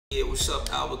Yeah, what's up,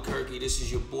 Albuquerque? This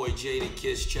is your boy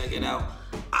Jadakiss. Check it out.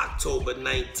 October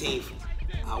 19th,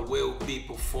 I will be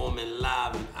performing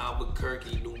live in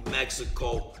Albuquerque, New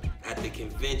Mexico at the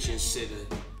Convention Center,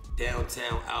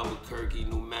 downtown Albuquerque,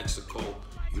 New Mexico.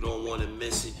 You don't want to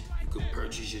miss it. You can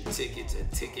purchase your tickets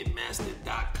at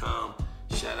Ticketmaster.com.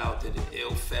 Shout out to the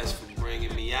Ill Fest for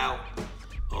bringing me out.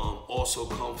 Also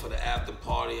come for the after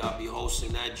party. I'll be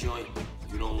hosting that joint.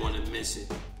 You don't want to miss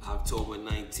it. October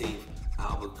 19th.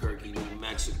 Albuquerque, New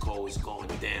Mexico is going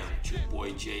down. It's your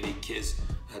boy Jadakiss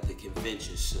at the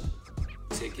Convention Center.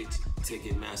 Tickets,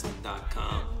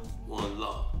 Ticketmaster.com. One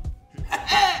love.